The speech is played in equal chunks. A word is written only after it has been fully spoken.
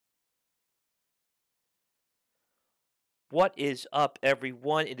What is up,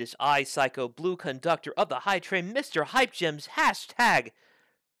 everyone? It is I, Psycho Blue, conductor of the High Train, Mr. Hype Gems, hashtag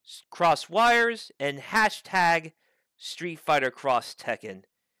Cross Wires, and hashtag Streetfighterxtekken.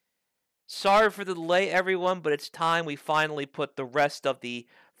 Sorry for the delay, everyone, but it's time we finally put the rest of the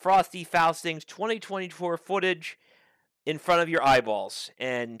Frosty Faustings 2024 footage in front of your eyeballs.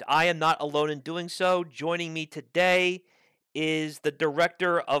 And I am not alone in doing so. Joining me today is the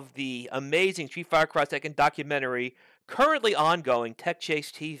director of the amazing Streetfighterxtekken documentary, currently ongoing, Tech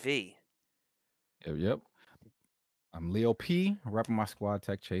Chase TV. Yep. I'm Leo P, repping my squad,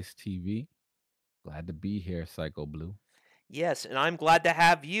 Tech Chase TV. Glad to be here, Psycho Blue. Yes, and I'm glad to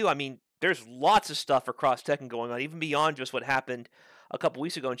have you. I mean, there's lots of stuff across Tekken going on, even beyond just what happened a couple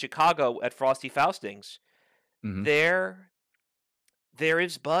weeks ago in Chicago at Frosty Faustings. Mhm. There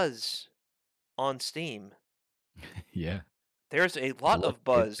is buzz on Steam. Yeah. There's a lot Look of at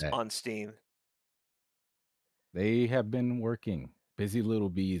buzz that. on Steam. They have been working. Busy little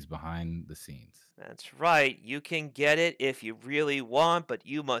bees behind the scenes. That's right. You can get it if you really want, but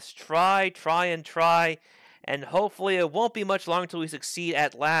you must try, and try, and hopefully it won't be much longer until we succeed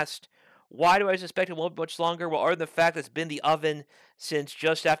at last. Why do I suspect it won't be much longer? Well, other than the fact that it's been in the oven since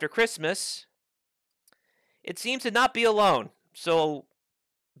just after Christmas, it seems to not be alone. So,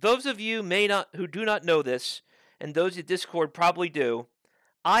 those of you who do not know this, and those in Discord probably do,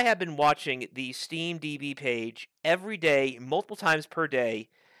 I have been watching the Steam DB page every day, multiple times per day,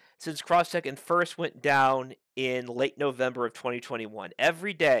 since Tekken first went down in late November of 2021.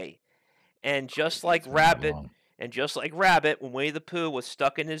 Every day. And just Crazy like it's been that Rabbit, long. when Winnie the Pooh was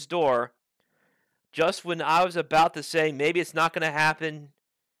stuck in his door, just when I was about to say maybe it's not going to happen,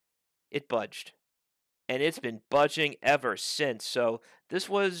 it budged. And it's been budging ever since. So this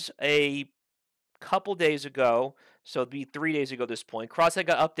was a couple days ago, so it'd be 3 days ago at this point. Crosshead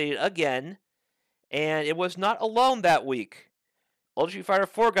got updated again, and it was not alone that week. Ultra Street Fighter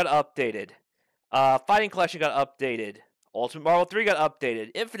 4 got updated. Fighting Collection got updated. Ultimate Marvel 3 got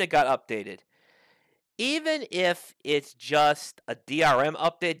updated. Infinite got updated. Even if it's just a DRM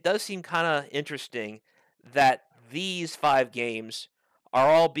update, it does seem kind of interesting that these 5 games are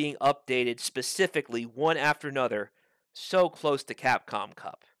all being updated specifically one after another, so close to Capcom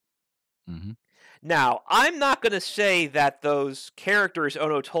Cup. Mhm. Now, I'm not going to say that those characters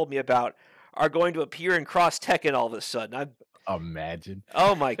Ono told me about are going to appear in Cross Tekken all of a sudden. Imagine.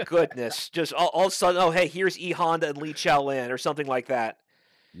 Oh my goodness. Just all of a sudden, oh hey, here's E Honda and Li Chaolin or something like that.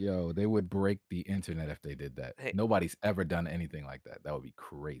 Yo, they would break the internet if they did that. Hey, Nobody's ever done anything like that. That would be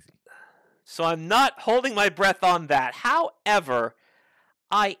crazy. so I'm not holding my breath on that. However,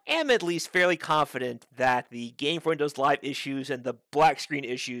 I am at least fairly confident that the Game for Windows Live issues and the black screen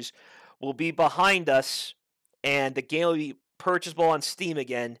issues will be behind us, and the game will be purchasable on Steam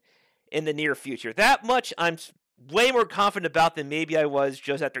again in the near future. That much I'm way more confident about than maybe I was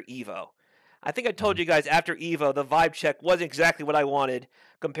just after EVO. I think I told you guys after EVO, the vibe check wasn't exactly what I wanted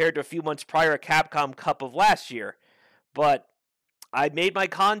compared to a few months prior at Capcom Cup of last year. But I made my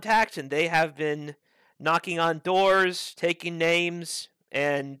contacts, and they have been knocking on doors, taking names,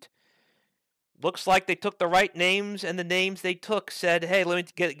 and looks like they took the right names, and the names they took said, hey, let me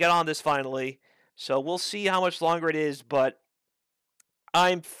get on this finally. So we'll see how much longer it is, but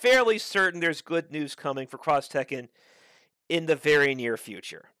I'm fairly certain there's good news coming for Cross Tekken in the very near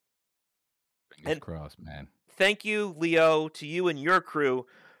future. Fingers crossed, man. Thank you, Leo, to you and your crew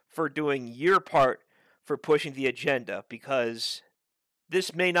for doing your part for pushing the agenda, because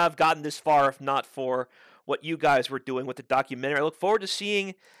this may not have gotten this far if not for what you guys were doing with the documentary. I look forward to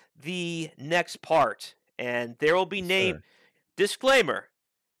seeing the next part, and there will be Yes, sir. disclaimer.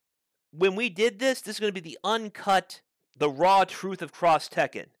 When we did this is going to be the uncut, the raw truth of Cross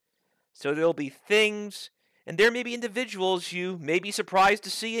Tekken. So there'll be things, and there may be individuals you may be surprised to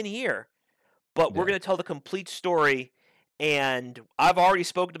see and hear, but we're Yeah. going to tell the complete story. And I've already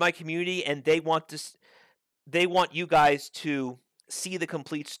spoken to my community, and they want you guys to see the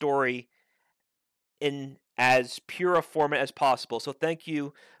complete story in as pure a format as possible. So thank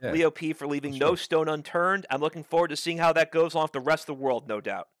you, Yeah, Leo P, for for leaving no sure. stone unturned. I'm looking forward to seeing how that goes along with the rest of the world, no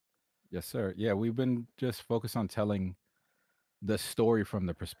doubt. Yes, sir. Yeah, we've been just focused on telling the story from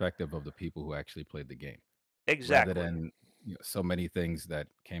the perspective of the people who actually played the game, rather Exactly. than so many things that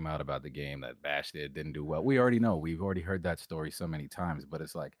came out about the game that bashed it, didn't do well. We already know. We've already heard that story so many times, but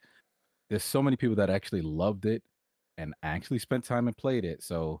it's like there's so many people that actually loved it and actually spent time and played it.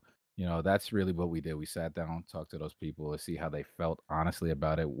 So, that's really what we did. We sat down, talked to those people to see how they felt honestly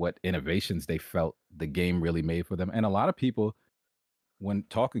about it, what innovations they felt the game really made for them. And a lot of people, when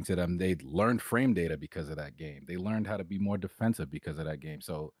talking to them, they learned frame data because of that game. They learned how to be more defensive because of that game.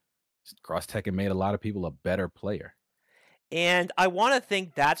 So Cross Tekken made a lot of people a better player. And I want to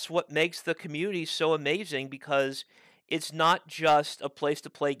think that's what makes the community so amazing, because it's not just a place to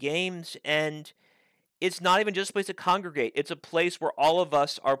play games, and it's not even just a place to congregate. It's a place where all of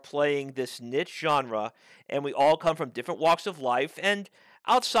us are playing this niche genre, and we all come from different walks of life. And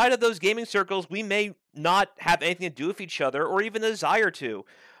outside of those gaming circles, we may not have anything to do with each other or even a desire to.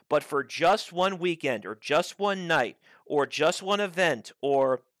 But for just one weekend, or just one night, or just one event,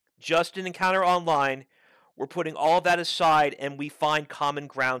 or just an encounter online, we're putting all of that aside and we find common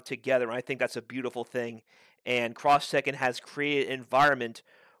ground together. And I think that's a beautiful thing. And Cross Tekken has created an environment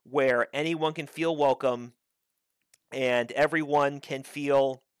where anyone can feel welcome and everyone can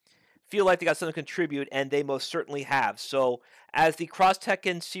feel like they got something to contribute, and they most certainly have. So as the Cross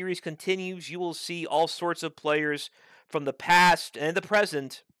Tekken series continues, you will see all sorts of players from the past and the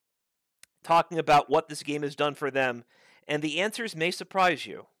present talking about what this game has done for them, and the answers may surprise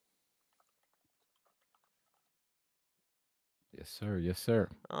you. Yes, sir. Yes, sir.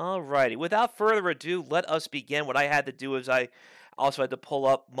 Alrighty, without further ado, let us begin. What I had to do is I also had to pull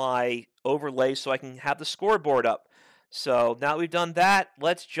up my overlay so I can have the scoreboard up. So now we've done that,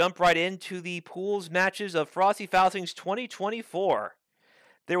 let's jump right into the pools matches of Frosty Faustings 2024.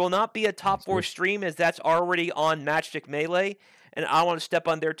 There will not be a top 4 stream, as that's already on Matchstick Melee, and I want to step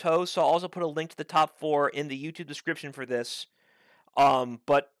on their toes, so I'll also put a link to the top 4 in the YouTube description for this.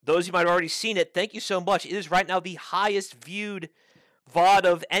 But those of you might have already seen it, thank you so much. It is right now the highest viewed VOD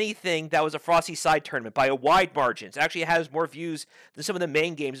of anything that was a Frosty side tournament by a wide margin. It actually has more views than some of the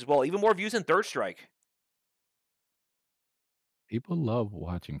main games as well, even more views than Third Strike. People love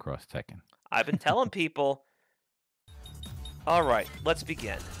watching Cross Tekken. I've been telling people. All right, let's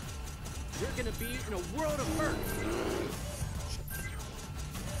begin. You're gonna be in a world of firsts.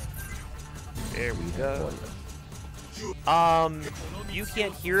 There we go. You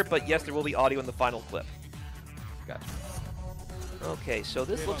can't hear it, but yes, there will be audio in the final clip. Gotcha. Okay, so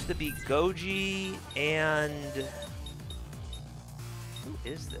this looks to be Goji and... who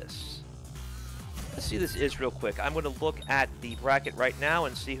is this? Let's see who this is real quick. I'm going to look at the bracket right now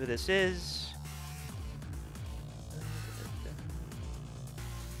and see who this is.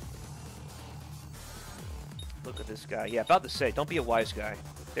 Look at this guy. Yeah, about to say, don't be a wise guy.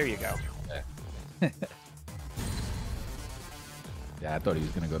 There you go. Yeah, I thought he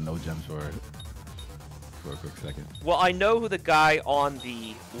was going to go no gems for a quick second. Well, I know who the guy on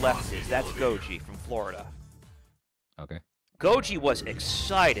the left is. That's Goji from Florida. Okay. Goji was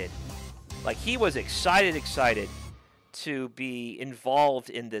excited. Like, he was excited to be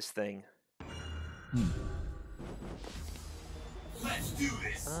involved in this thing. Let's do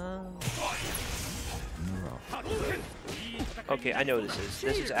this. Okay, I know who this is.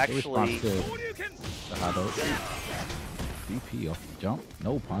 This is actually... the hot out. DP off the jump.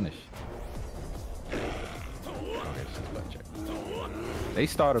 No punish. Okay, this is butt check. They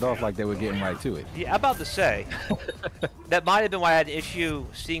started off like they were getting right to it. Yeah, I'm about to say. That might have been why I had an issue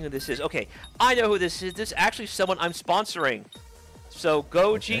seeing who this is. Okay, I know who this is. This is actually someone I'm sponsoring. So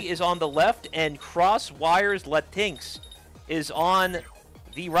Goji is on the left, and XrossWiresLatinx is on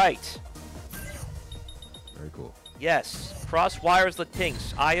the right. Very cool. Yes,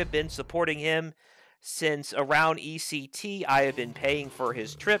 XrossWiresLatinx. I have been supporting him since around ECT. I have been paying for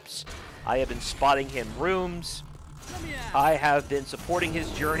his trips. I have been spotting him rooms. I have been supporting his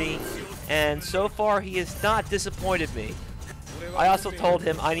journey, and so far he has not disappointed me. I also told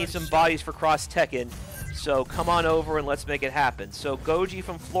him I need some bodies for Cross Tekken, so come on over and let's make it happen. So Goji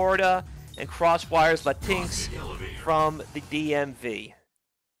from Florida and XrossWiresLatinx from the DMV.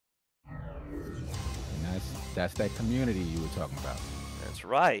 And that's that community you were talking about. That's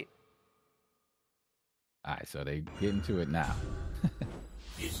right. All right, so they get into it now.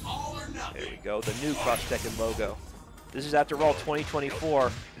 It's all or nothing. There we go, the new Cross Tekken logo. This is after all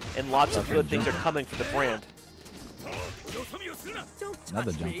 2024, and lots of good things are coming for the brand.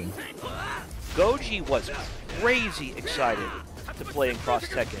 Another jumping. Goji was crazy excited to play in Cross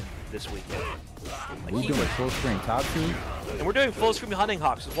Tekken this weekend. Like, We're doing full screen top 2. And we're doing full screen Hunting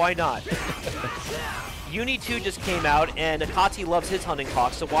Hawks, so why not? Uni 2 just came out, and Akati loves his Hunting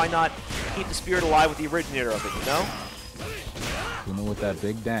Hawks, so why not keep the spirit alive with the originator of it, you know? Even with that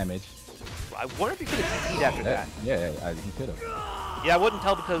big damage. I wonder if he could have beat after that. Yeah, he could have. Yeah, I wouldn't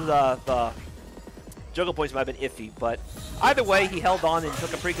tell because the juggle points might have been iffy, but either way, he held on and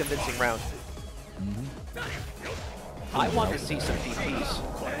took a pretty convincing round. I want to see some DPs.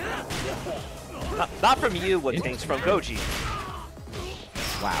 Not from you, Latinx, from Goji.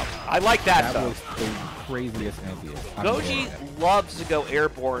 Wow. I like that, though. That was the craziest anti-air. Goji loves to go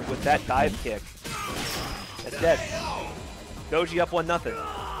airborne with that dive kick. That's dead. Goji up 1-0.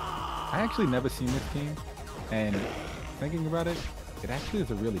 I actually never seen this team, and thinking about it, it actually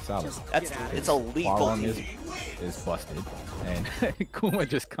is a really solid. It's a lethal Hwaron team. is busted, and Kuma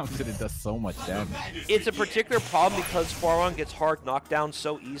just comes in and does so much damage. It's a particular problem because Hwaron gets hard knocked down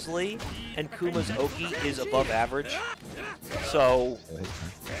so easily, and Kuma's Oki is above average. So,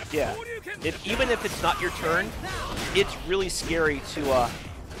 yeah, even if it's not your turn, it's really scary to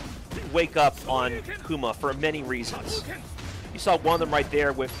wake up on Kuma for many reasons. You saw one of them right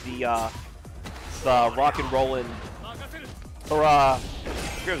there with the rock and rollin', or I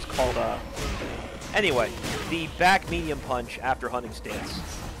forget what it's called. Anyway, the back medium punch after hunting stance.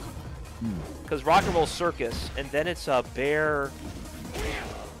 Because rock and roll circus, and then it's a bear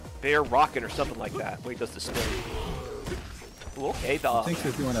rockin' or something like that, where he does the spin. Ooh, okay, He thinks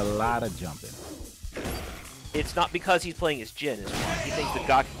he's doing a lot of jumping. It's not because he's playing his Jin, is why. He thinks the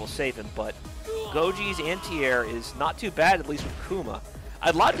Gaki will save him, but Goji's anti-air is not too bad, at least with Kuma.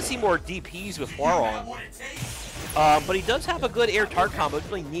 I'd love to see more DPs with Hwaron. But he does have a good air tart combo.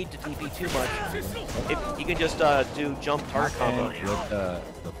 Doesn't really need to DP too much. If he can just do jump tart combo. With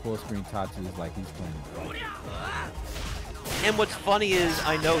the full screen Tatsus like he's playing. And what's funny is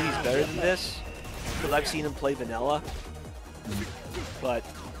I know he's better than this because I've seen him play vanilla. But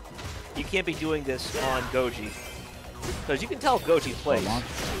you can't be doing this on Goji because you can tell Goji plays.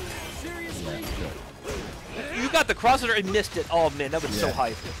 You got the crossover and missed it. Oh man, that was so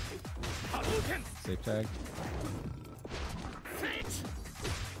hype. Safe tag.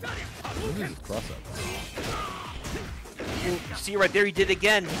 Cross up. See right there, he did it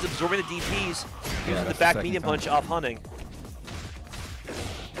again. He's absorbing the DPs. Using the back medium punch off hunting.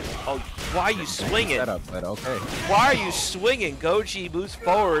 Oh, why are you swinging? Setup, but okay. Why are you swinging? Goji moves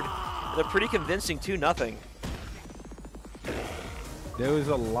forward in a pretty convincing 2-0. There was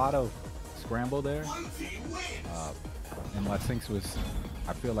a lot of scramble there. And Faustings was,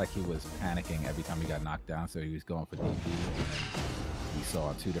 I feel like he was panicking every time he got knocked down, so he was going for DP. We saw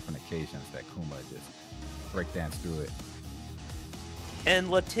on 2 different occasions that Kuma just breakdanced through it. And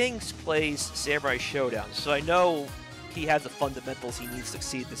Faustings plays Samurai Showdown, so I know he has the fundamentals he needs to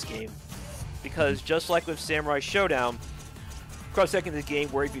succeed this game. Because just like with Samurai Showdown, cross-second is a game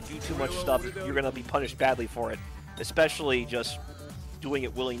where if you do too much stuff, you're going to be punished badly for it. Especially just doing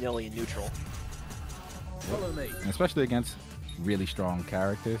it willy-nilly in neutral. And especially against really strong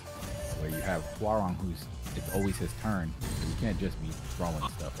characters, where you have Hwaron, who's it's always his turn, so you can't just be throwing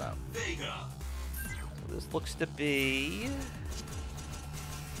stuff out. So this looks to be...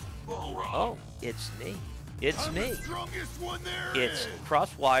 Oh, it's me. It's me. It's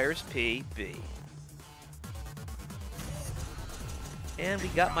Crosswires PB. And we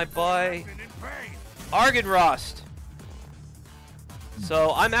got my boy Argenrost.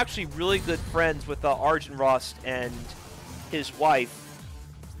 So I'm actually really good friends with Argenrost and his wife,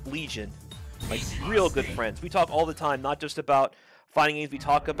 Legion. Like, real good friends. We talk all the time, not just about fighting games. We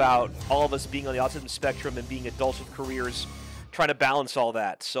talk about all of us being on the autism spectrum and being adults with careers, trying to balance all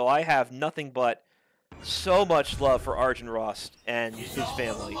that. So I have nothing but so much love for Argenrost and his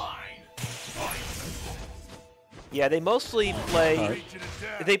family. Yeah, they mostly play...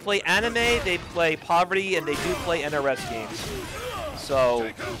 They play anime, they play poverty, and they do play NRS games. So...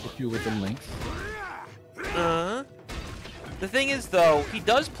 Hit you with the links. The thing is, though, he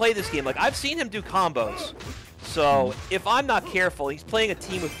does play this game. Like, I've seen him do combos. So, if I'm not careful, he's playing a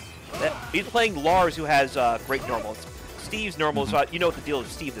team with... He's playing Lars, who has great normals. Steve's normals, you know what the deal is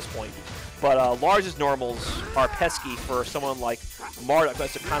with Steve at this point. But Lars' normals are pesky for someone like Marduk, who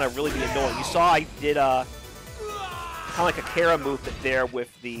has to kind of really be annoying. You saw I did kind of like a Kara movement there with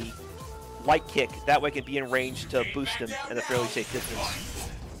the light kick. That way I can be in range to boost him at a fairly safe distance.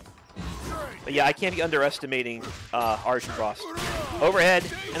 But yeah, I can't be underestimating Argenrost. Overhead,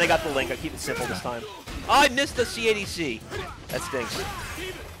 and I got the link. I keep it simple this time. Oh, I missed the C80C. That stinks.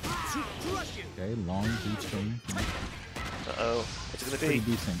 Okay, long deep swing. Uh-oh. What's it going to Pretty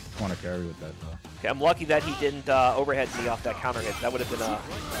be? decent corner carry with that, though. Okay, I'm lucky that he didn't overhead me off that counter hit. That would have been a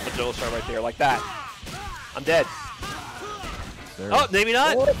Joe star right there, like that. I'm dead. There. Oh, maybe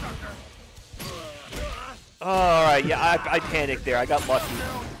not. Oh, all right, yeah, I panicked there. I got lucky.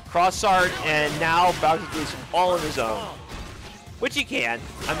 Cross-art, and now Bowser is all on his own. Which he can.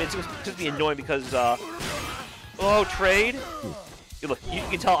 I mean, it's just be annoying because, oh, trade? Look, you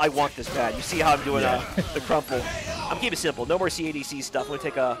can tell I want this bad. You see how I'm doing the crumple. I'm keeping it simple. No more CADC stuff. I'm going to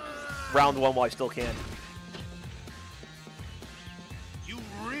take a round 1 while I still can. All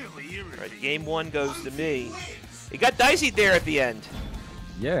right, game 1 goes to me. It got dicey there at the end.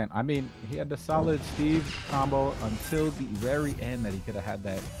 Yeah, I mean, he had the solid Steve combo until the very end that he could have had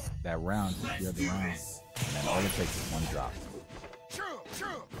that round, secure the round. And then all it takes is one drop.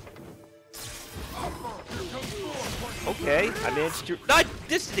 Okay, I managed to. No, I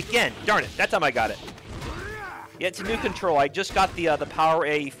dissed it again. Darn it! That time I got it. Yeah, it's a new control. I just got the Power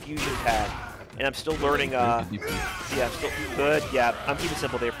A fusion pad, and I'm still learning. Yeah, I'm still good. Yeah, I'm keeping it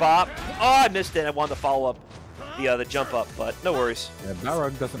simple there. Bop. Oh, I missed it. I wanted to follow up the jump up, but no worries. Yeah,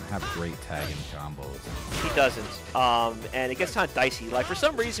 Balrog doesn't have great tagging combos. He doesn't. And it gets kind of dicey. Like, for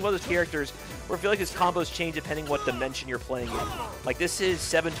some reason, one of those characters where I feel like his combos change depending what dimension you're playing in. Like, this is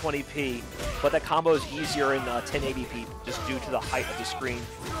 720p, but that combo is easier in 1080p just due to the height of the screen,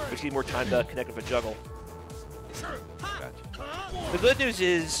 which gives more time to connect with a juggle. Gotcha. The good news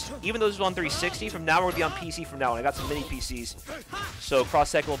is, even though this is on 360, from now on we'll be on PC from now on. I got some mini PCs. So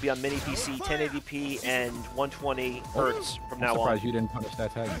Tekken will be on mini PC, 1080p, and 120 hertz from now on. I'm surprised you didn't punish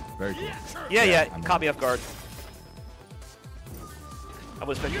that tag. Very cool. Yeah, it caught me off guard. I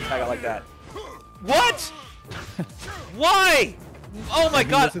was expecting to tag out like that. What? Why? Oh my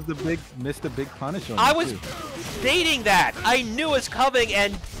god! Missed a big punish on I was baiting that. I knew it was coming,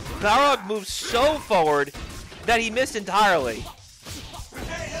 and Balrog moved so forward that he missed entirely.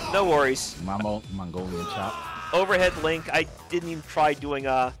 No worries. Mongolian chop. Overhead link. I didn't even try doing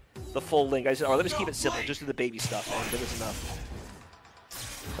the full link. I said, "Oh, let me just keep it simple. Just do the baby stuff." And it was enough.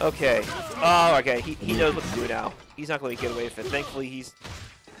 Okay. Oh, okay. He knows what to do now. He's not going to get away with it. Thankfully, he's.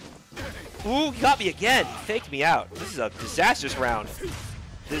 Ooh, he got me again. He faked me out. This is a disastrous round.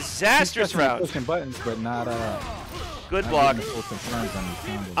 Disastrous round. Pushing buttons, but not Good block.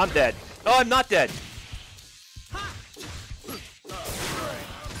 I'm dead. Oh, I'm not dead.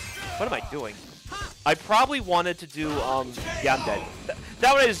 What am I doing? I probably wanted to do, yeah, I'm dead.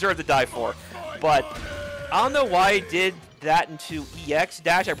 That one I deserve to die for. But I don't know why I did that into EX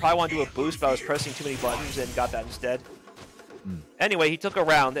dash. I probably wanted to do a boost, but I was pressing too many buttons and got that instead. Anyway, he took a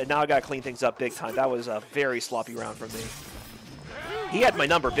round, and now I gotta clean things up big time. That was a very sloppy round from me. He had my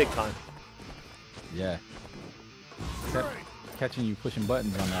number big time. Yeah. Kept catching you pushing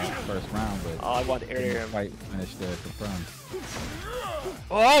buttons on that first round, but I wanted to air him. Fight finished the confirmed.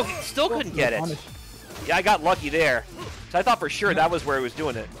 Oh, he still couldn't get it. Yeah, I got lucky there. So I thought for sure that was where he was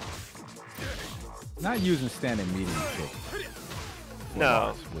doing it. Not using standing medium kick.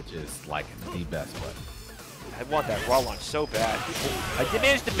 No. Which is like the best button. I want that raw launch so bad. I did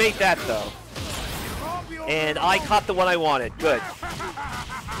manage to bait that though. And I caught the one I wanted. Good.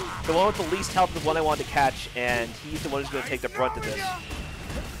 The one with the least health is the one I wanted to catch, and he's the one who's going to take the brunt of this.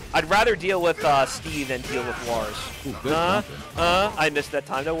 I'd rather deal with Steve than deal with Lars. Ooh, good I missed that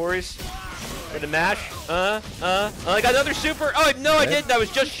time, no worries. Gonna mash. I got another super. Oh, no, I didn't. I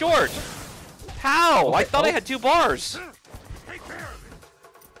was just short. How? Okay. I thought I had 2 bars.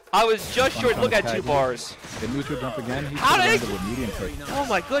 I was just short. Look at 2 bars. The neutral jump again. How did I? Oh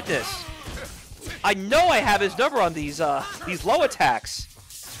my goodness! I know I have his number on these low attacks.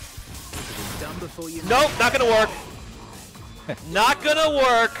 Nope, not gonna work. Not gonna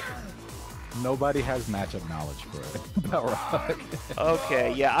work. Nobody has matchup knowledge for it. Balrog.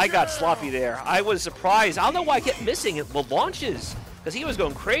 Okay, yeah, I got sloppy there. I was surprised. I don't know why I kept missing it. The launches, because he was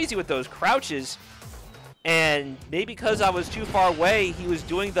going crazy with those crouches. And maybe because I was too far away, he was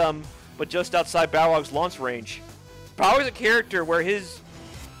doing them, but just outside Balrog's launch range. Balrog's a character where his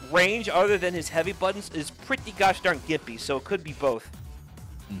range, other than his heavy buttons, is pretty gosh darn gimpy, so it could be both.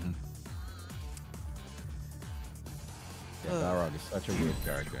 Yeah, Balrog is such a weird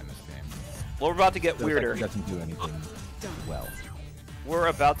character in this game. Well, we're about to get weirder. He doesn't do anything well. We're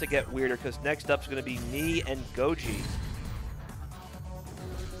about to get weirder, because next up is going to be me and Goji.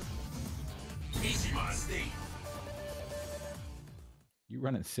 You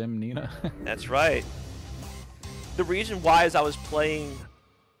running Sim Nina? That's right. The reason why is I was playing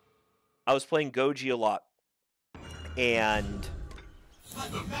Goji a lot, and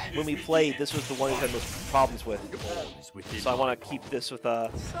when we played, this was the one who had most problems with. So I want to keep this with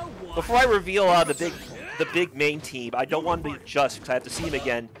before I reveal the big main team. I don't want to adjust because I have to see him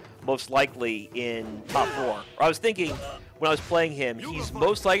again, most likely in top 4. Or I was thinking when I was playing him, he's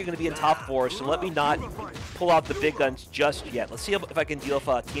most likely going to be in top 4. So let me not pull out the big guns just yet. Let's see if I can deal with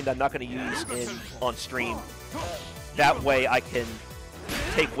a team that I'm not going to use on stream. That way I can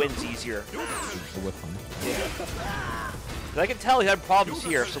take wins easier. Yeah. I can tell he had problems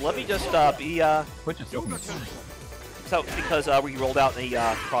here, so let me just be so because we rolled out and he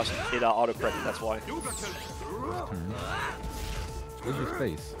crossed it auto corrected, that's why. Where's your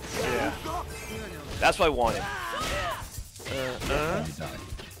face? Yeah. That's what I wanted.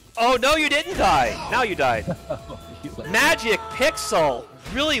 Oh no, you didn't die! Now you died. Magic Pixel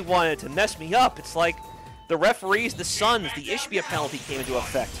really wanted to mess me up. It's like the referees, the Suns, the Ishbia penalty came into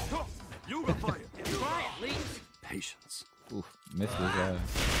effect. Patience. Oof, missed his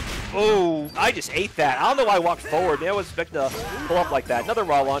Oh, I just ate that. I don't know why I walked forward. Maybe I was expecting to pull up like that. Another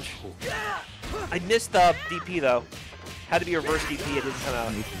raw launch. I missed the DP though. Had to be a reverse DP. It didn't come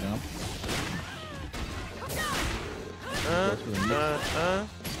out.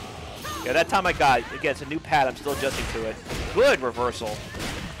 Yeah, that time I got it. Again, it's a new pad. I'm still adjusting to it. Good reversal.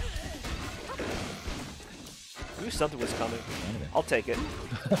 I knew something was coming. I'll take it.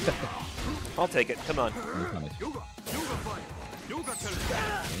 I'll take it. Come on.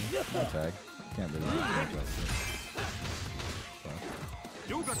 Tag. Can't really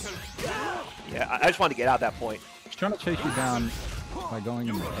Yeah, I just wanted to get out at that point. He's trying to chase you down by going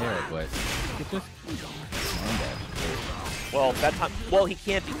in the air, but it just well, that time, well, he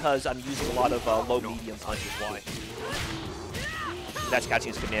can't because I'm using a lot of low-medium punches. Why? That's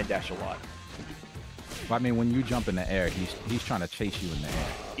catching his command dash a lot. I mean, when you jump in the air, he's trying to chase you in the air.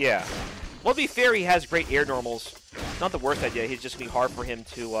 Yeah. Well, to be fair, he has great air normals. Not the worst idea. He's just going to be hard for him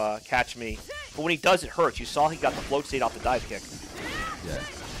to catch me. But when he does, it hurts. You saw he got the float state off the dive kick. Yeah.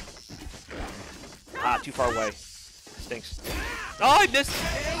 Ah, too far away. Stinks. Oh, I missed!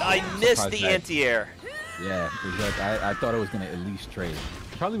 I missed the anti-air. Yeah, because I thought it was going to at least trade.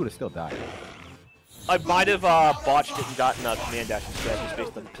 Probably would have still died. I might have botched it and gotten a command dash instead, just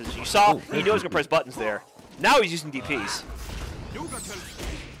based on the position. You saw, he knew I was going to press buttons there. Now he's using DPs.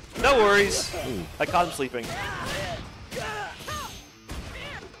 No worries. Ooh. I caught him sleeping.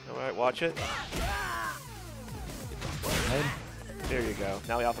 Alright, watch it. There you go.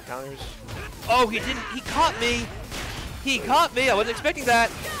 Now he alpha counters. Oh, he didn't. He caught me. He caught me. I wasn't expecting that.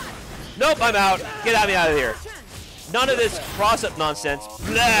 Nope, I'm out. Get me out of here. None of this cross-up nonsense.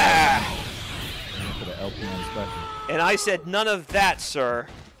 Blah! For the LPN special. And I said, none of that, sir.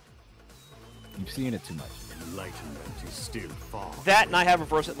 You've seen it too much. Enlightenment is still far. That and I have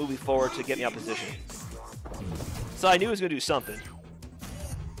reverse it moving forward to get me out of position. So I knew he was going to do something.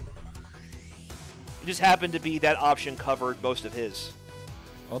 It just happened to be that option covered most of his.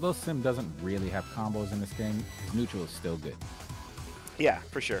 Although Sim doesn't really have combos in this game, his neutral is still good. Yeah,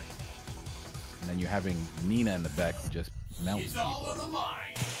 for sure. And then you're having Nina in the back who just melts. It's all on the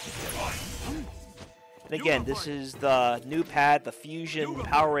line. And again, this is the new pad, the Fusion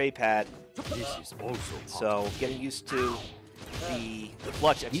Power A pad. This is also So getting used to the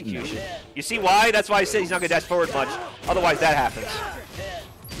clutch execution. You see why? That's why I said he's not going to dash forward much. Otherwise, that happens.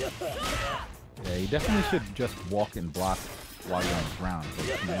 Yeah, you definitely should just walk and block while you're on the ground.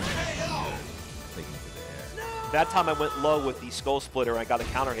 That time I went low with the Skull Splitter and I got a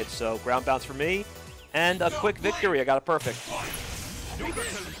counter hit, so ground bounce for me. And a quick victory. I got it perfect.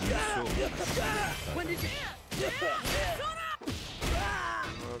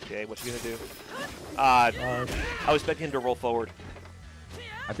 Okay, what you gonna do? I was expecting him to roll forward.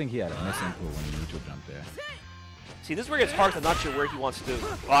 I think he had a misinput when he neutral jumped there. See, this is where it gets hard. I'm not sure where he wants to do.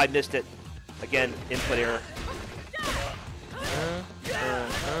 Oh, I missed it. Again, input error.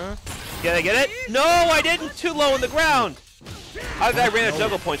 Did I get it? No, I didn't. Too low on the ground. I ran out of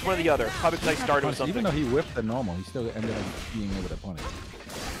juggle points, one or the other. Probably because I started with something. Even though he whipped the normal, he still ended up being able to punish.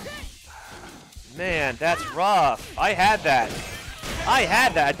 Man, that's rough. I had that.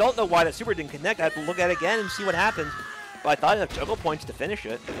 I don't know why that super didn't connect. I had to look at it again and see what happened. But I thought I had juggle points to finish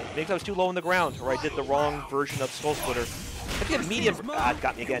it. Maybe I was too low on the ground, or I did the wrong version of Skull Splitter. I think the medium... Ah, it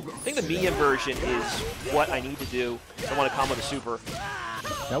got me again. I think the medium version is what I need to do if I want to combo the super.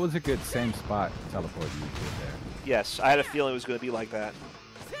 That was a good same spot to teleport you to there. Yes, I had a feeling it was going to be like that.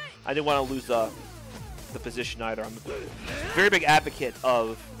 I didn't want to lose the position either. I'm a very big advocate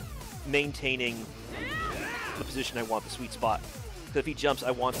of maintaining the position I want, the sweet spot. Because if he jumps,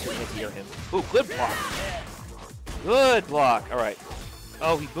 I want to anti-air him. Ooh, good block. Good block. All right.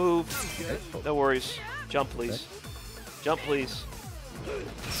 Oh, he moved. No worries. Jump, please. Jump, please.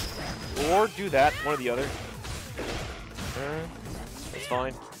 Or do that, one or the other. That's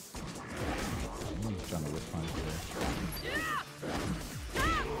fine. I'm trying to whip punch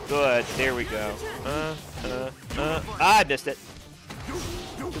there. Good. There we go. I missed it.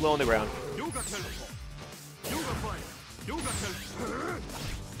 Too low on the ground.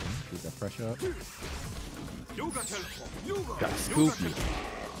 Keep that pressure up. Gotta scoop you.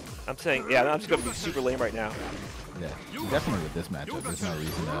 I'm saying, yeah, I'm just going to be super lame right now. Yeah, definitely with this matchup, there's no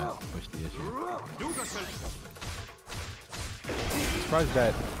reason to push the issue. I'm surprised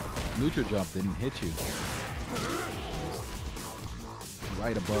that neutral jump didn't hit you.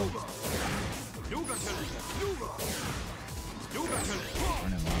 Right above.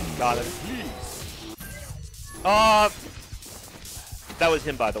 Got it. That was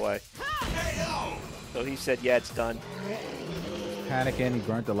him, by the way. So he said, yeah, it's done. Panicking, he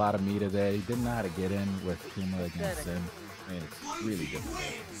burnt a lot of meter there. He didn't know how to get in with Kuma against him. And it's really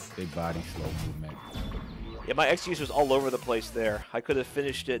difficult. Big body, slow movement. Yeah, my XG was all over the place there. I could have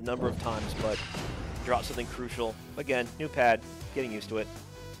finished it a number of times, but dropped something crucial. Again, new pad, getting used to it.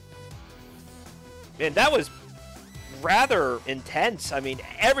 Man, that was rather intense. I mean,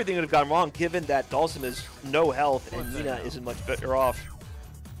 everything would have gone wrong given that Dhalsim has no health and Nina isn't much better off.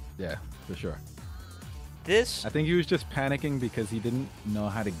 Yeah, for sure. This... I think he was just panicking because he didn't know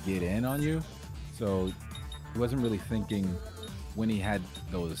how to get in on you. So he wasn't really thinking when he had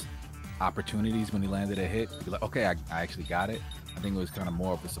those opportunities when he landed a hit. He'd be like, okay, I actually got it. I think it was kind of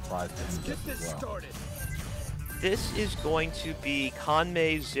more of a surprise to him just as well. This is going to be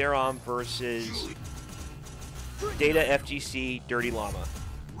Kanmei Zerom versus Data FGC Dirty Llama.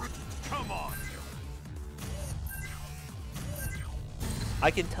 Come on. I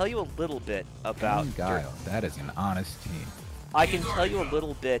can tell you a little bit about... Guile, that is an honest team. I can tell you a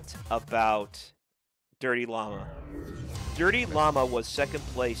little bit about Dirty Llama. Dirty Llama was second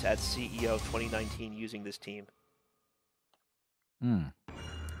place at CEO 2019 using this team.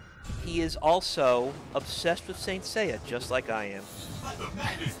 He is also obsessed with Saint Seiya, just like I am.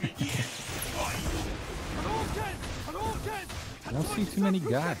 I don't see too many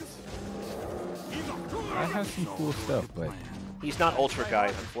guys. I have some cool stuff, but... He's not Ultra Guy,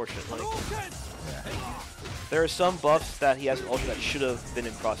 unfortunately. Yeah. There are some buffs that he has in Ultra that should have been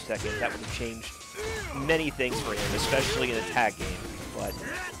in Cross Tekken. That would have changed many things for him, especially in a tag game. But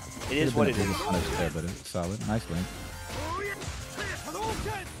it is what it is. There, but it's solid. Nice link.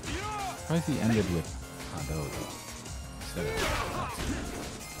 Why is he ended with Hondo?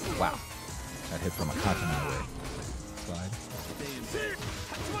 Wow. That hit from a continent away. Slide.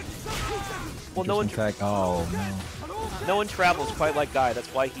 Well, no one. Oh no. No one travels quite like Guy.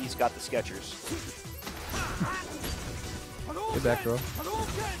 That's why he's got the Skechers. Good back throw.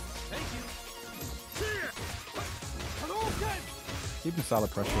 Keeping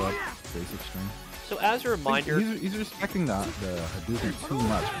solid pressure up. Basic string. So as a reminder, he's respecting the Hadouken too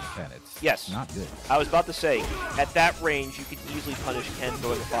much with Ken. It's not good. I was about to say, at that range, you could easily punish Ken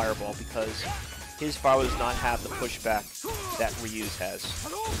throwing a fireball because his fire does not have the pushback that Ryu's has.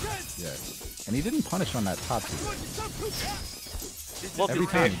 Yeah, and he didn't punish on that top two. Well, every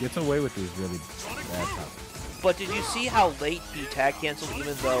time he gets away with these really bad top. But did you see how late he tag canceled,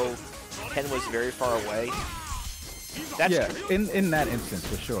 even though Ken was very far away? That's true. in that instance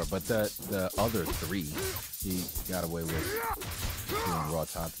for sure. But the other three, he got away with doing raw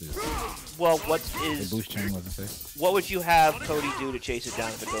top twos. Well, the boost chain wasn't safe. What would you have Cody do to chase it down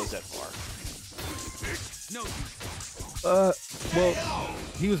if it goes that far? Well,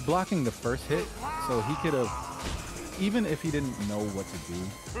 he was blocking the first hit, so he could have, even if he didn't know what to do,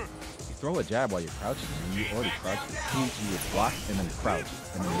 you throw a jab while you're crouching, and you already crouched. He would block and then crouch,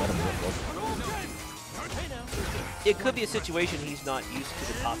 and then let him whip over. It could be a situation he's not used to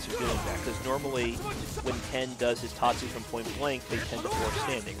the Tatsu doing that, because normally when Ken does his Tatsu from point blank, they tend to force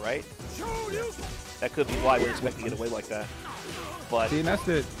standing, right? That could be why we're expecting to get away like that. But see, and that's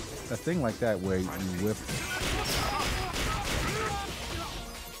the thing like that where you whip.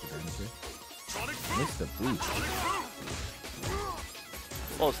 Missed the boost.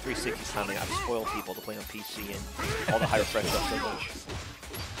 Well, it's 360 timing. I've spoiled people to play on PC and all the high refresh stuff so much.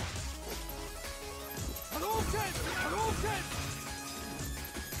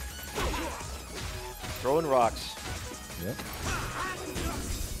 Throwing rocks. Yep.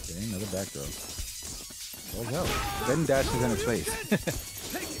 Okay, another back throw. Well, go. Then dashes in his face.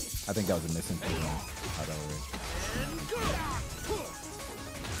 I think that was a missing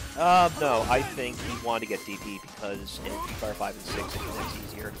no, I think he wanted to get DP because in Streetfighter 5 and 6 it connects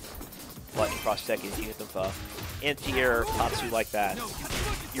easier. But in Cross Tekken, if you hit them anti-air Tatsu like that,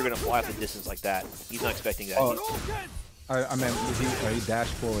 you're going to fly off the distance like that. He's not expecting that. I meant he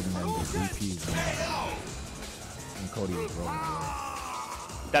dashed forward and then the DP and Cody was rolling away.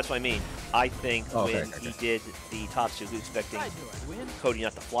 That's what I mean. I think when he did the Tatsu, he was expecting Cody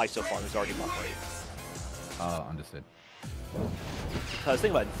not to fly so far. He was already blocked right. Understood. Because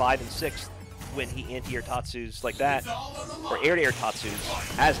think about it, in 5 and 6, when he anti-air Tatsus like that, or air-to-air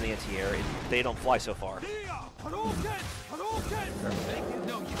Tatsus as an anti-air, they don't fly so far.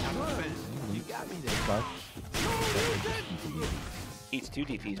 Eats 2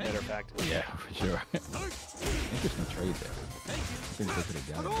 DPs, matter of fact. Yeah, for sure. Interesting trade there. I think they could have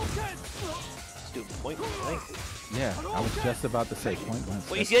got it. Let's do point blank. Yeah, I was just about to say point blank.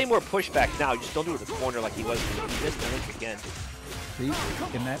 Well, he's getting more pushback now. Just don't do it in the corner like he was. He missed the link again. See,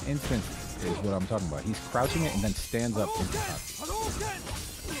 in that instance is what I'm talking about. He's crouching it and then stands up into the top.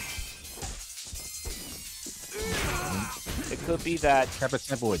 could be that Kept it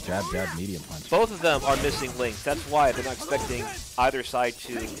simple with jab, jab, medium punch. both of them are missing links. That's why they're not expecting either side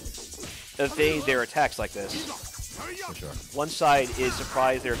to evade their attacks like this. For sure. One side is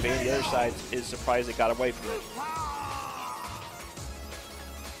surprised they're evading, the other side is surprised they got away from it.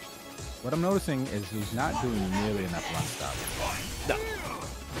 What I'm noticing is he's not doing nearly enough run stop. No.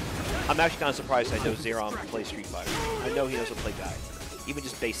 I'm actually kind of surprised I know Zeron plays Street Fighter. I know he knows how to play Guy. Even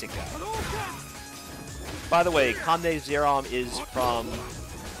just basic Guy. By the way, Kanmei Zeron is from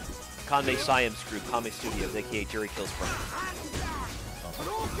Kanmei Siam's group, Kanmei Studios, aka Jerry Kill's friend.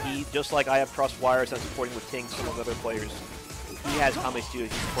 He, just like I have Trust Wires, I'm supporting with Ting, some of the other players. He has Kanmei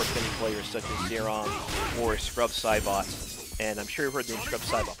Studios, he supports many players such as Zeron or Scrub Cybot. And I'm sure you've heard the name Scrub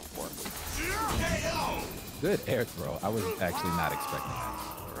Cybot before. Good air throw. I was actually not expecting that.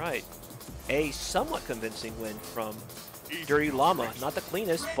 Alright. A somewhat convincing win from Dirty Llama. Not the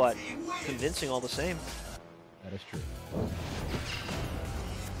cleanest, but convincing all the same. That is true.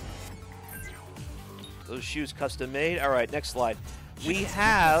 Those shoes custom made. Alright, next slide. We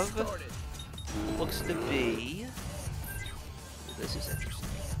have... looks to be... This is interesting.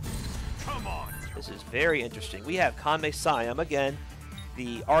 Come on. This is very interesting. We have Kanmei Siam, again,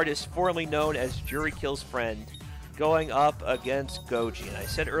 the artist formerly known as Jury Kill's friend, going up against Goji. And I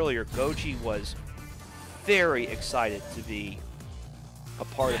said earlier, Goji was very excited to be a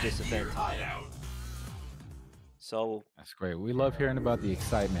part of this event. So... That's great. We love hearing about the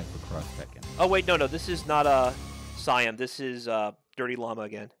excitement for Cross Tekken. Oh, wait, no, this is not Siam. This is Dirty Llama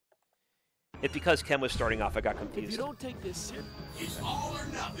again. It's because Ken was starting off, I got confused. If you don't take this serious, It's all or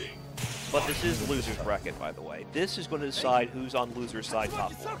nothing. But this is loser's bracket, by the way. This is going to decide who's on loser's side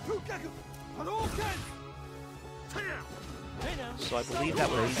top 4. So I believe that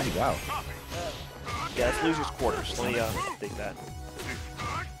would be... Wow. Yeah, that's loser's quarters. Let me update that.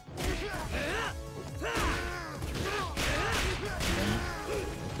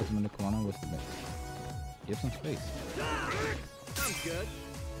 Put him in the corner. What's the best? Give some space.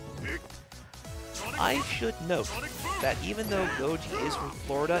 I should note that even though Goji is from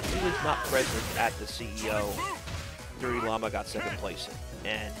Florida, he was not present at the CEO Dirty Llama got second place in.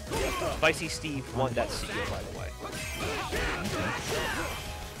 And Spicy Steve won that CEO, by the way.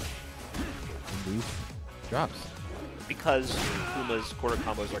 These drops. Because Kuma's quarter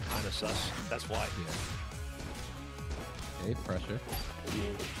combos are kind of sus. That's why. Yeah. Okay, pressure. I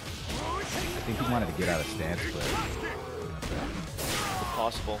think he wanted to get out of stance, but...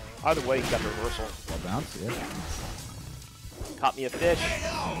 Possible. Either way, he got the reversal. Well, bounce, yeah. Caught me a fish.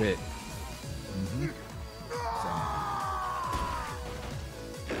 A bit.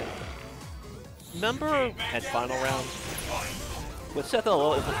 Remember at final round with Seth and a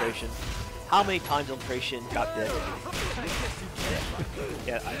little infiltration? How many times infiltration got dead?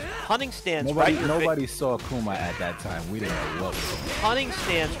 Yeah, hunting stands right in your Nobody saw Kuma at that time. We didn't know what was going on. Hunting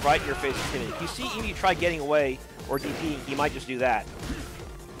stands right in your face and timid. If you see even you try getting away or DPing, he might just do that.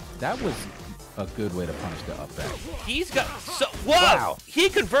 That was a good way to punish the up back. He's got so whoa! Wow. He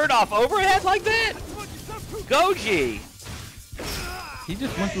convert off overhead like that? Goji! He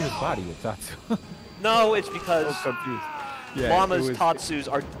just went through his body with Tatsu. No, it's because Confused. Yeah, Llama's Tatsus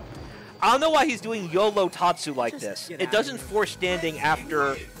are... I don't know why he's doing YOLO Tatsu like this. It doesn't force standing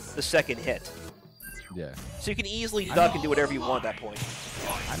after the second hit. Yeah. So you can easily duck and do whatever you want at that point.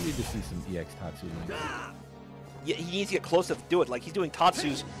 I need to see some EX Tatsu links. Yeah, he needs to get close enough to do it. Like, he's doing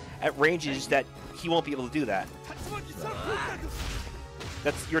Tatsus at ranges that he won't be able to do that.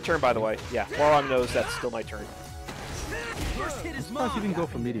 That's your turn, by the way. Yeah, Warong knows that's still my turn. I'm surprised he didn't go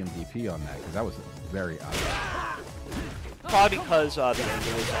for medium DP on that, because that was very odd. Probably because the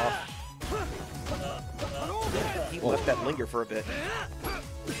angle was off. He left that linger for a bit.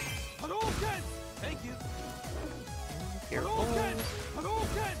 Careful.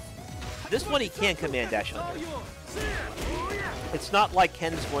 This one he can command dash under. It's not like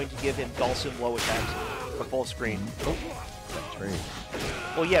Ken's going to give him Dulcim low attacks for full screen. Oh, that trade.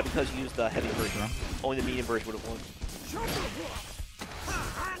 Well, yeah, because he used the heavy version. Only the medium version would have won.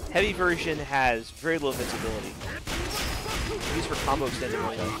 Heavy version has very little visibility. Used for combo extended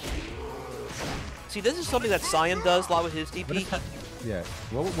range. See, this is something that Siam does a lot with his DP. Yeah.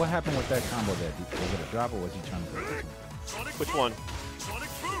 What happened with that combo there? Was it a drop or was he trying to break it? Which one?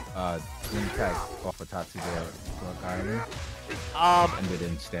 When you tag off of Tatsu there, ended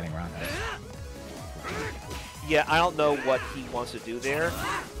in standing around. Yeah, I don't know what he wants to do there.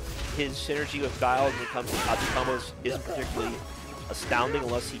 His synergy with Guile when it comes to Tatsu combos isn't particularly astounding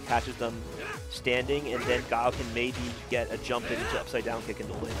unless he catches them standing, and then Guile can maybe get a jump into upside down kick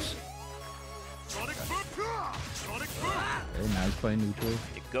into links. Okay, now he's playing neutral.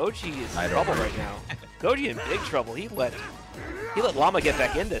 Goji is in trouble right now. Goji in big trouble. He let Llama get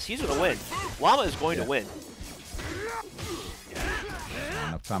back in this. He's going to win. Llama is going to win.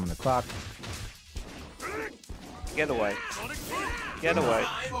 Enough time on the clock. Get away. Get away.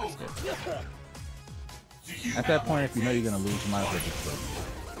 At that point, if you know you're going to lose, you might as well just throw.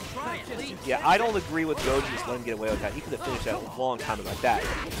 Yeah, I don't agree with Goji just letting him get away with that. He could have finished that a long time ago like that.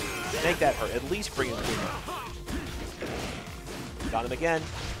 Make that hurt. At least bring him Kuma. Got him again.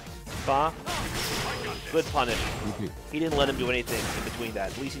 Ba. Good punish. He didn't let him do anything in between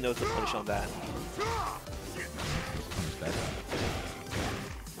that. At least he knows to punish on that.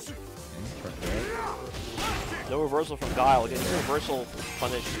 No reversal from Guile. Again, his reversal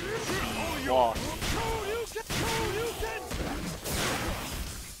punish lost.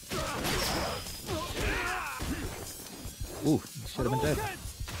 Ooh, should have been dead.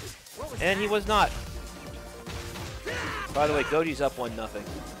 And he was not. By the way, Goji's up 1-0.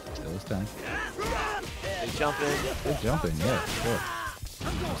 Still is time. They jump in. They're jumping, yeah, sure.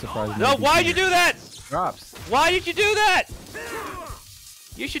 I'm surprised. No, why'd you do that? Drops. Why did you do that?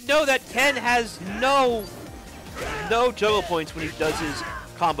 You should know that Ken has no juggle points when he does his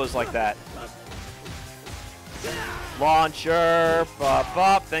combos like that. Launcher, bop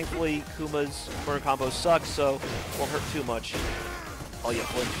bop. Thankfully, Kuma's corner combo sucks, so won't hurt too much. Oh yeah,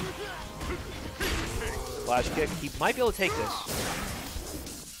 flinch. Flash kick. He might be able to take this.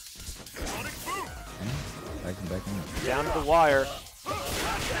 Back in. Down to the wire.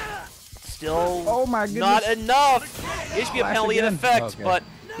 Still oh my goodness. Not enough. It should be a penalty in effect, okay. but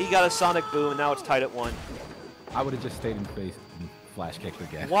he got a sonic boom, and now it's tied at 1. I would have just stayed in face and flash kicked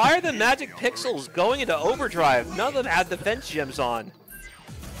again. Why are the magic pixels going into overdrive? None of them have defense gems on.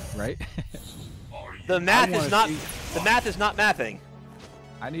 Right? The math is not mathing.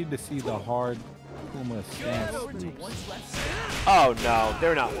 I need to see the hard Kuma stance groups. Oh no,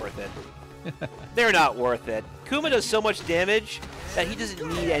 they're not worth it. They're not worth it. Kuma does so much damage that he doesn't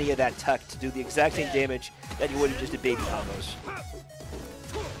need any of that tech to do the exact same damage that you would have just did baby combos.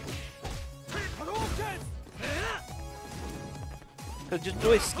 Because just the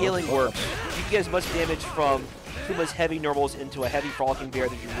way scaling works, you can get as much damage from Kuma's heavy normals into a heavy frolicking bear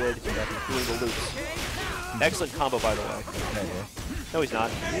that you would doing the loops. Excellent combo, by the way. No, he's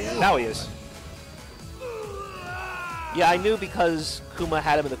not. Now he is. Yeah, I knew because Kuma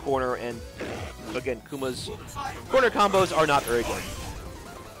had him in the corner, and again, Kuma's corner combos are not very good.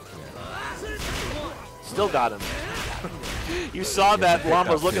 Still got him. You saw that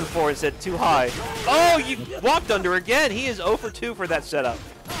Llama was looking for and said too high. Oh, you walked under again. He is 0 for 2 for that setup.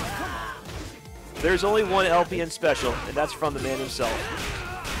 There's only one LPN special, and that's from the man himself.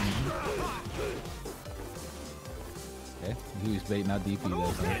 Okay, he was baiting out DP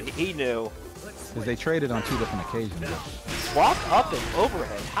though. He knew. Because they traded on 2 different occasions. Walk up and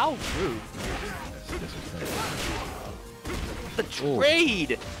overhead. How rude. The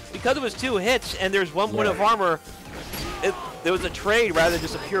trade! Because it was 2 hits and there's 1 point of armor, there was a trade rather than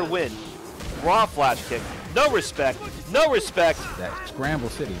just a pure win. Raw flash kick. No respect. No respect. That scramble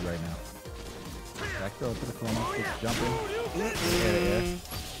city right now. Back throw to the corner. Just jumping.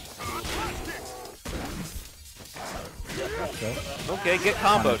 Okay, get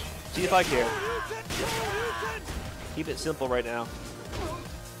comboed. See if I care. Keep it simple right now.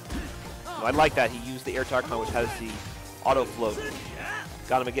 Oh, I like that. He used the air target which has the auto float.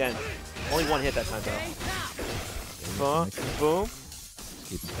 Got him again. Only 1 hit that time though. Boom.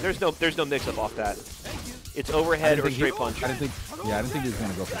 There's no mix up off that. It's overhead or straight punch. I didn't think he was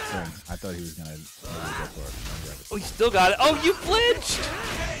gonna go for turn. I thought he was gonna go for it. Oh, he still got it. Oh, you flinched!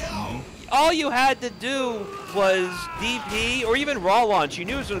 All you had to do was DP or even raw launch. You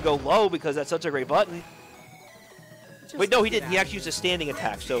knew it was going to go low because that's such a great button. Wait, no, he didn't. He actually used a standing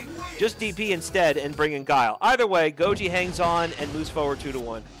attack. So just DP instead and bring in Guile. Either way, Goji hangs on and moves forward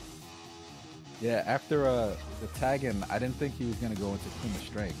 2-1. Yeah, after the tag in, I didn't think he was going to go into Kuma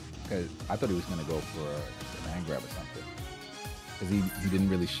strike because I thought he was going to go for a command grab or something. Because he didn't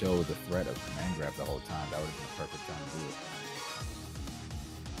really show the threat of command grab the whole time. That would have been the perfect time to do it.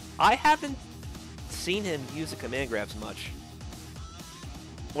 I haven't seen him use the command grabs much.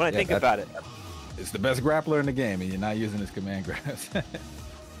 When I think about it. It's the best grappler in the game, and you're not using his command grabs.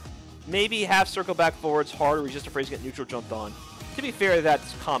 Maybe half circle back forwards hard, or he's just afraid to get neutral jumped on. To be fair,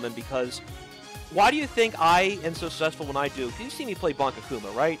 that's common because why do you think I am so successful when I do? Because you see me play Blanka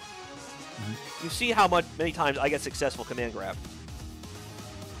Kuma, right? You see how many times I get successful command grab.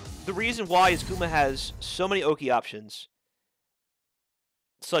 The reason why is Kuma has so many Oki options,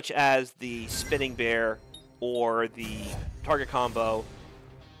 such as the spinning bear or the target combo,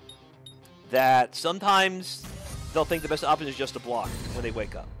 that sometimes they'll think the best option is just to block when they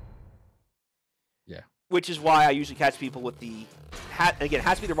wake up. Yeah. Which is why I usually catch people with the hat. Again, it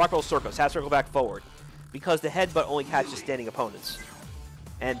has to be the rock roll circus, hat circle back forward, because the headbutt only catches standing opponents,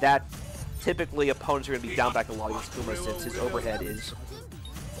 and that typically opponents are going to be down back a lot against Kuma since his overhead is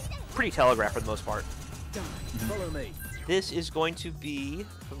pretty telegraphed for the most part. Follow me. This is going to be,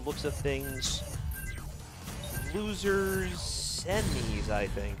 from the looks of things, losers semis, I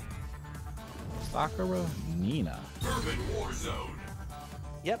think. Sakura Nina. Urban war zone.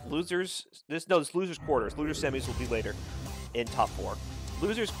 Yep, losers. This losers quarters. Losers semis will be later in top 4.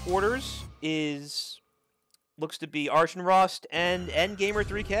 Losers quarters looks to be Arshan Rust and Endgamer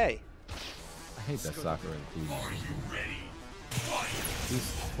 3K. I hate that Sakura dude. Are you ready? Fight.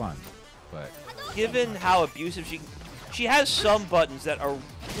 He's fun, but Given how abusive she has some buttons that are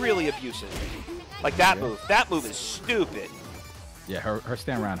really abusive. Like that move. That move is stupid. yeah, her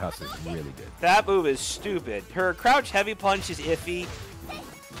stand roundhouse is really good. That move is stupid. Her crouch heavy punch is iffy,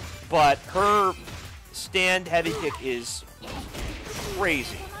 but her stand heavy kick is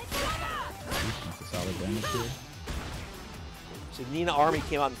crazy. That's a solid damage here. So Nina Army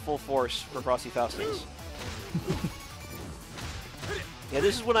came out in full force for Frosty Faustings. Yeah,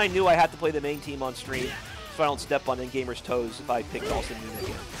 this is when I knew I had to play the main team on stream, so I don't step on Endgamer's toes if I picked also Nina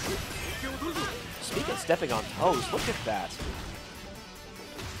again. Speaking of stepping on toes, look at that.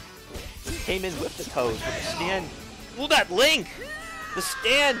 Just came in with the toes, with the stand. Well, that link! The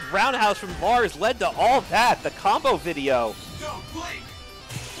stand roundhouse from Lars led to all that. The combo video. Don't blink.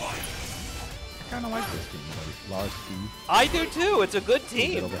 Fight. I kind of like this team, though. Large Steve. I do too. It's a good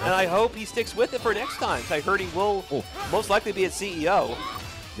team, and I hope he sticks with it for next time. I heard he will most likely be at CEO.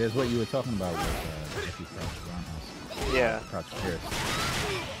 There's what you were talking about with if you crouch roundhouse. Yeah. Crouch pierce.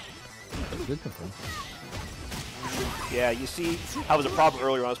 That's good control. Yeah, you see, I was a problem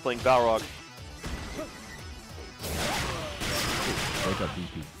earlier when I was playing Balrog. Wake up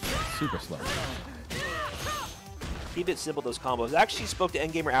DP. Super slow. Keep it simple, those combos. I actually spoke to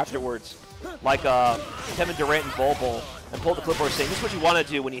Endgamer afterwards, like Kevin Durant and Bulbul, and pulled the clipboard saying, this is what you want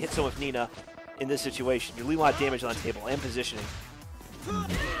to do when you hit someone with Nina in this situation. You're leaving a lot of damage on the table and positioning.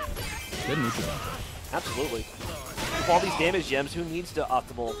 Good neutral. Absolutely. With all these damage gems, who needs the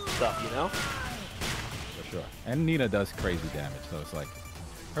optimal stuff, you know? For sure. And Nina does crazy damage, so it's like,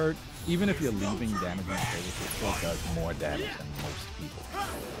 her, even if you're leaving damage on the table, it still does more damage than most people.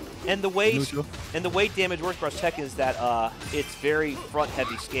 And the way Neutral. damage works for Tekken is that it's very front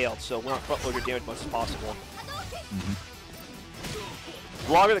heavy scaled, so we want to front load your damage as much as possible.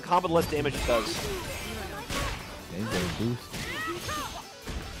 The longer the combo, the less damage it does. There you go, boost.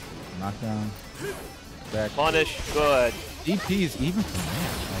 Knockdown. Back. Punish, good. DPs even from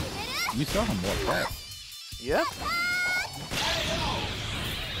there. Like, you saw him walk back. Yep.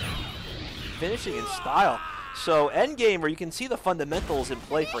 Finishing in style. So Endgamer, you can see the fundamentals in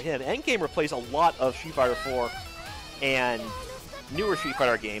play for him. Endgamer plays a lot of Street Fighter 4 and newer Street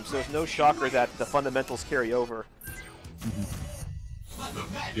Fighter games. So there's no shocker that the fundamentals carry over.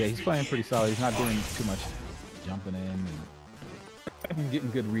 Yeah, he's playing pretty solid. He's not doing too much jumping in and getting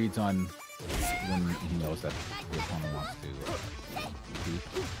good reads on when he knows that the opponent wants to.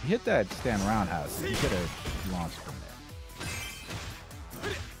 He hit that stand roundhouse. He could have launched from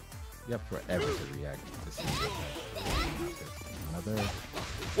there. You have forever to react to see another.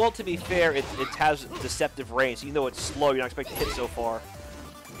 Well, to be fair, it has deceptive range. So even though it's slow, you're not expected to hit so far.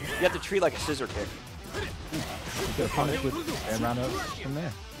 You have to treat it like a scissor kick. You could have punished with stand roundhouse from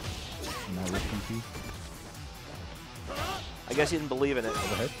there. And now with DP. I guess he didn't believe in it.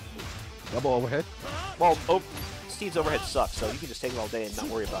 Overhead. Double overhead. Well, Steve's overhead sucks, so you can just take it all day and not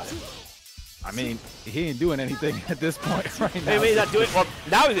worry about it. I mean, he ain't doing anything at this point right now. Maybe he's not doing. Well,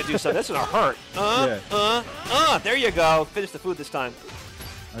 now he's gonna do something. That's gonna hurt. There you go. Finish the food this time.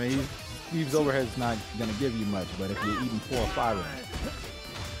 I mean, Steve's overhead's not gonna give you much, but if you're eating 4 or 5 of them.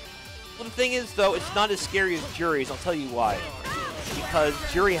 Well, the thing is, though, it's not as scary as Jury's. I'll tell you why. Because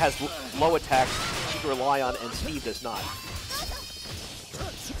Jury has low attacks you can rely on, and Steve does not.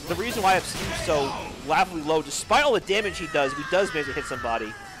 The reason why I have Steve so laughably low, despite all the damage he does, if he does manage to hit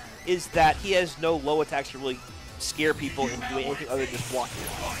somebody, is that he has no low attacks to really scare people into doing anything other than just blocking.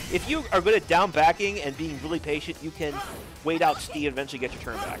 If you are good at down backing and being really patient, you can wait out Steve and eventually get your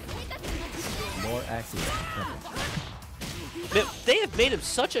turn back. More accurate. They have made him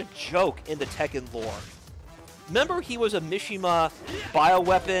such a joke in the Tekken lore. Remember he was a Mishima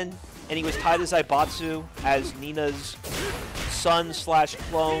bioweapon and he was tied to Zaibatsu as Nina's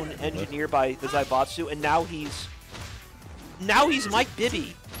son/clone engineered by the Zaibatsu, and now he's Mike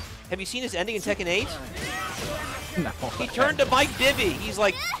Bibby. Have you seen his ending in Tekken 8? No. He turned to Mike Bibby. He's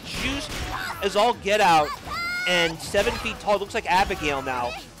like juiced as all get out and 7 feet tall. Looks like Abigail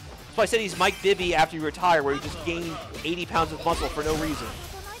now. That's why I said he's Mike Bibby after he retired, where he just gained 80 pounds of muscle for no reason.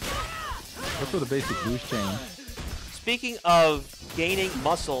 That's for the basic boost chain. Speaking of gaining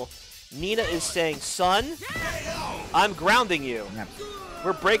muscle, Nina is saying, son, I'm grounding you. Yeah.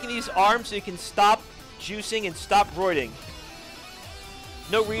 We're breaking these arms so you can stop juicing and stop roiding.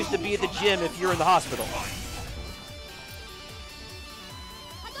 No reason to be at the gym if you're in the hospital.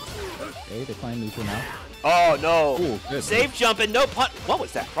 Okay, they're playing neutral now. Oh no! Ooh, Save jump and no punt. What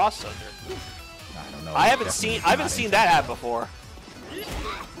was that cross under? I don't know. I haven't seen that happen before.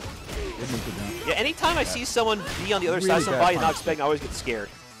 Yeah, anytime I see someone be on the other side of somebody and not expecting, I always get scared.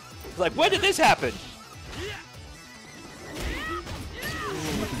 It's like, when did this happen?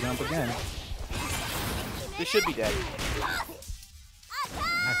 Jump again. This should be dead.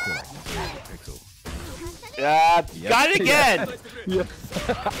 I feel like Pixel. Got it again! Yeah.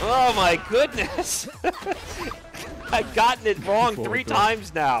 Oh my goodness! I've gotten it wrong 3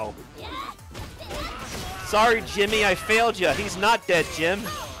 times now. Sorry, Jimmy, I failed you. He's not dead, Jim.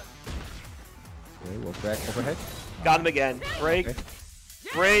 Okay, we'll back overhead. Got him again. Break. Okay.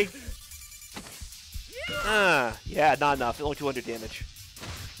 Break. Yeah, not enough. Only 200 damage.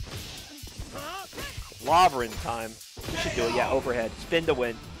 Clobbering time. We should do it. Yeah, overhead. Spin to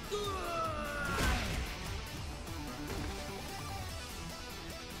win.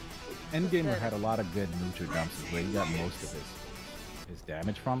 Endgamer had a lot of good neutral jumps where he got most of his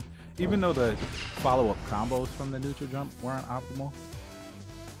damage from. Even though the follow-up combos from the neutral jump weren't optimal,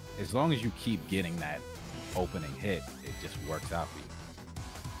 as long as you keep getting that opening hit, it just works out for you.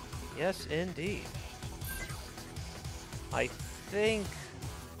 Yes, indeed. I think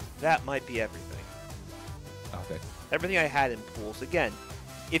that might be everything. Okay. Everything I had in pools. Again,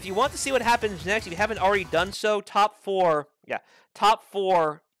 if you want to see what happens next, if you haven't already done so, top 4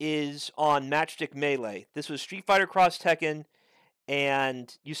 is on Matchstick Melee. This was Streetfighterxtekken,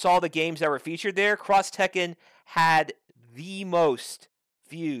 and you saw the games that were featured there. Tekken had the most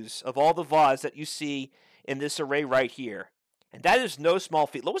views of all the VODs that you see in this array right here. And that is no small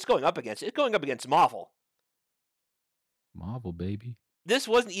feat. Look what's going up against. It's going up against Marvel. Marvel, baby. This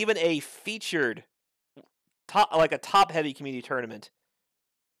wasn't even a featured, like a top-heavy community tournament.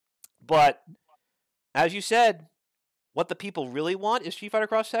 But, as you said, what the people really want is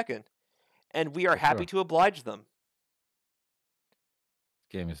Streetfighterxtekken. And we are happy to oblige them.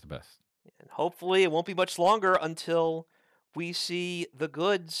 This game is the best. And hopefully it won't be much longer until we see the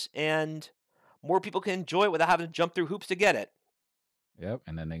goods and more people can enjoy it without having to jump through hoops to get it. Yep,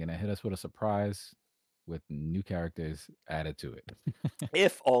 and then they're going to hit us with a surprise with new characters added to it.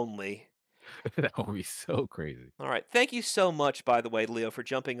 If only. That would be so crazy. All right. Thank you so much, by the way, Leo, for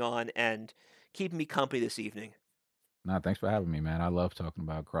jumping on and keeping me company this evening. No, thanks for having me, man. I love talking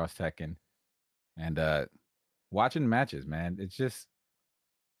about Tekken and watching matches, man. It's just,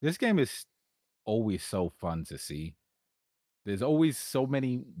 this game is always so fun to see. There's always so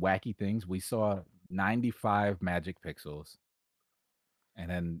many wacky things. We saw 95 magic pixels. And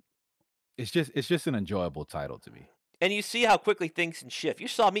then it's just an enjoyable title to me. And you see how quickly things can shift. You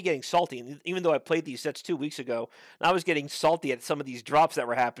saw me getting salty, even though I played these sets 2 weeks ago, and I was getting salty at some of these drops that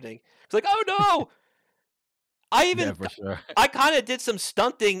were happening. It's like, oh no! Yeah, for sure. I kind of did some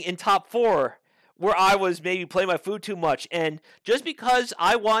stunting in top 4 where I was maybe playing my food too much. And just because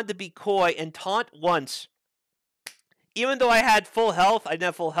I wanted to be coy and taunt once, even though I had full health, I didn't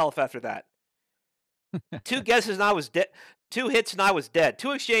have full health after that. 2 guesses and I was dead. 2 hits and I was dead.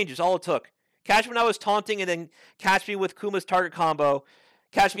 2 exchanges, all it took. Catch me when I was taunting and then catch me with Kuma's target combo.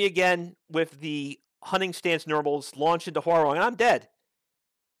 Catch me again with the hunting stance normals, launch into horror, and I'm dead.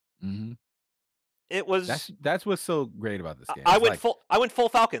 Mm-hmm. It was that's what's so great about this game. I went full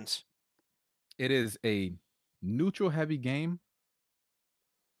Falcons. It is a neutral heavy game,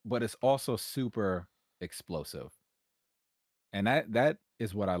 but it's also super explosive. And that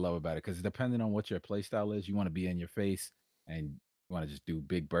is what I love about it, because depending on what your playstyle is, you want to be in your face and you want to just do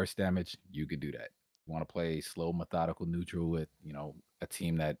big burst damage, you could do that. You want to play slow, methodical neutral with, a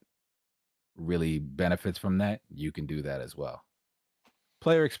team that really benefits from that, you can do that as well.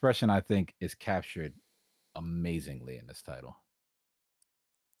 Player expression, I think, is captured amazingly in this title.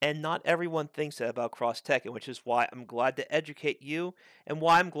 And not everyone thinks that about Tekken, which is why I'm glad to educate you and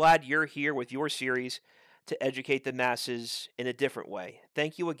why I'm glad you're here with your series to educate the masses in a different way.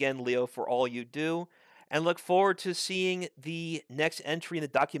 Thank you again, Leo, for all you do, and look forward to seeing the next entry in the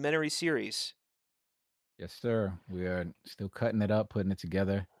documentary series. Yes, sir. We are still cutting it up, putting it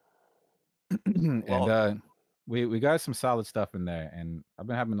together. Well, And we got some solid stuff in there, and I've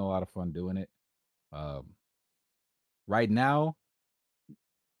been having a lot of fun doing it. right now,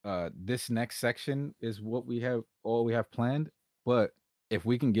 this next section is what we have all we have planned. But if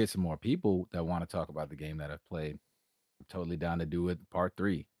we can get some more people that want to talk about the game that I've played, I'm totally down to do it part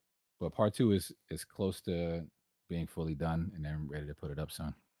 3. But part 2 is close to being fully done, and then ready to put it up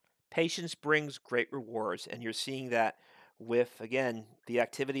soon. Patience brings great rewards, and you're seeing that with, again, the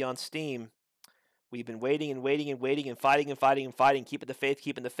activity on Steam. We've been waiting and waiting and waiting and fighting and fighting and fighting, keeping the faith,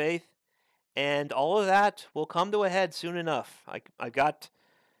 keeping the faith. And all of that will come to a head soon enough. I've got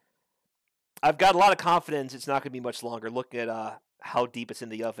a lot of confidence it's not going to be much longer. Looking at how deep it's in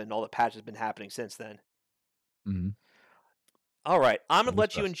the oven, all the patches have been happening since then. Mm-hmm. All right, I'm going to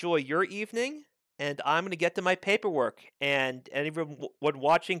Fingers let you crossed. enjoy your evening, and I'm going to get to my paperwork. And anyone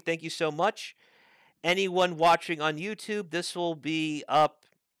watching, thank you so much. Anyone watching on YouTube, this will be up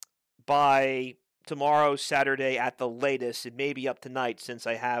by tomorrow, Saturday at the latest. It may be up tonight since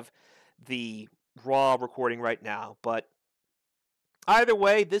I have the raw recording right now. But either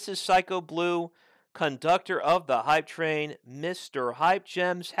way, this is Psycho Blue, conductor of the Hype Train, Mr. Hype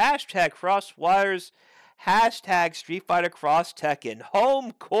Gems, hashtag Crosswires, hashtag Streetfighterxtekken,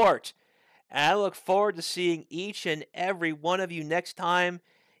 home court. And I look forward to seeing each and every one of you next time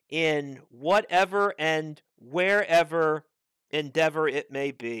in whatever and wherever endeavor it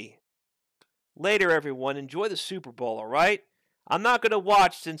may be. Later, everyone. Enjoy the Super Bowl, all right? I'm not going to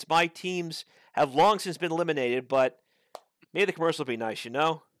watch since my teams have long since been eliminated, but maybe the commercial will be nice, you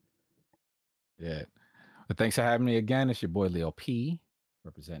know? Yeah. But thanks for having me again. It's your boy Leo P,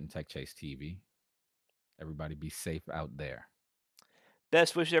 representing Tech Chase TV. Everybody be safe out there.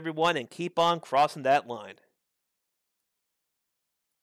 Best wishes, everyone, and keep on crossing that line.